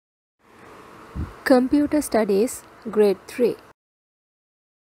Computer Studies Grade 3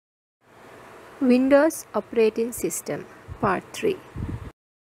 Windows Operating System Part 3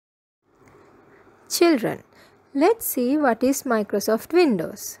 Children, let's see what is Microsoft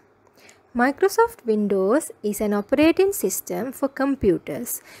Windows. Microsoft Windows is an operating system for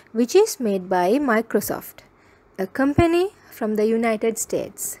computers which is made by Microsoft, a company from the United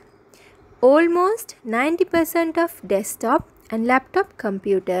States. Almost 90% of desktop and laptop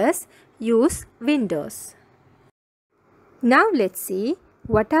computers use Windows. Now let's see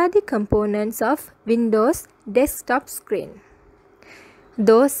what are the components of Windows desktop screen.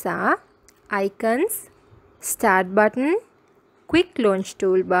 Those are icons, start button, quick launch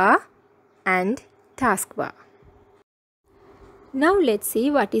toolbar and taskbar. Now let's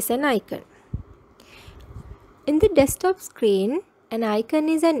see what is an icon. In the desktop screen, an icon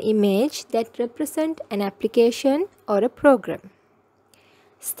is an image that represents an application or a program.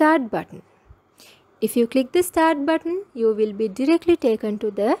 Start button. If you click the start button, you will be directly taken to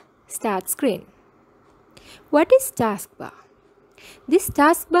the start screen. What is taskbar? This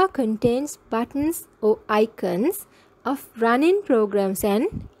taskbar contains buttons or icons of running programs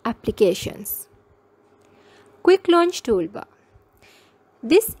and applications. Quick launch toolbar.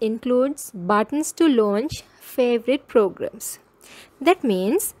 This includes buttons to launch favorite programs. That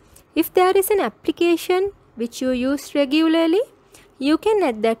means if there is an application which you use regularly, you can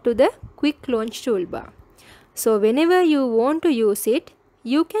add that to the quick launch toolbar. So whenever you want to use it,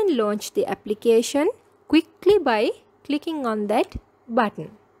 you can launch the application quickly by clicking on that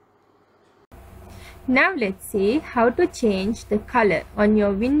button. Now let's see how to change the color on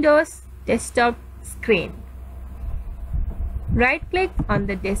your Windows desktop screen. Right click on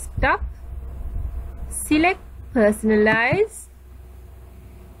the desktop, select Personalize,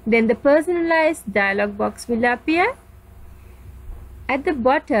 then the Personalize dialog box will appear. At the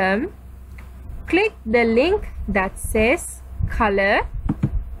bottom, click the link that says color.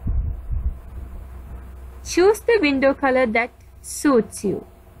 Choose the window color that suits you.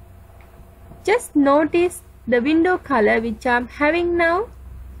 Just notice the window color which I am having now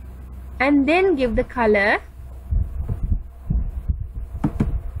and then give the color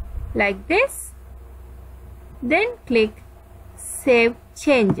like this. Then click Save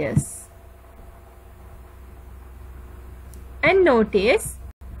Changes. And notice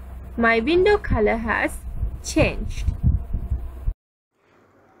my window color has changed.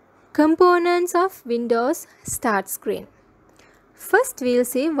 Components of Windows Start Screen. First we will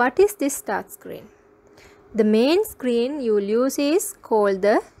see what is this start screen. The main screen you will use is called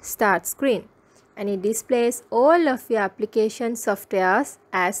the start screen and it displays all of your application softwares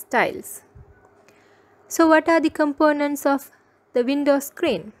as tiles. So what are the components of the Windows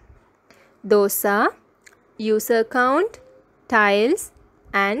screen? Those are user account, tiles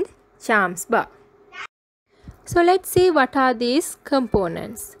and charms bar. So let's see what are these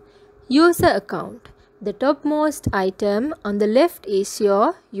components. User account. The topmost item on the left is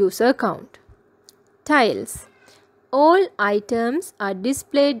your user account. Tiles. All items are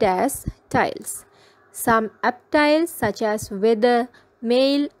displayed as tiles. Some app tiles such as weather,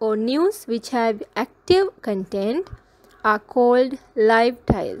 mail or news which have active content are called live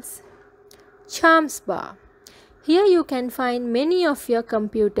tiles. Charms bar. Here you can find many of your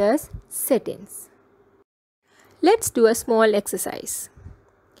computer's settings. Let's do a small exercise.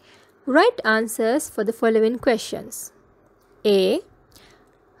 Write answers for the following questions. A.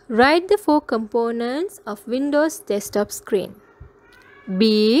 Write the 4 components of Windows desktop screen.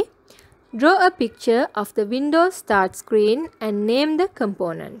 B. Draw a picture of the Windows start screen and name the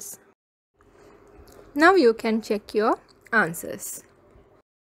components. Now you can check your answers.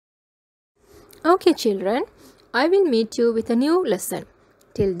 Okay children, I will meet you with a new lesson.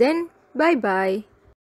 Till then, bye-bye.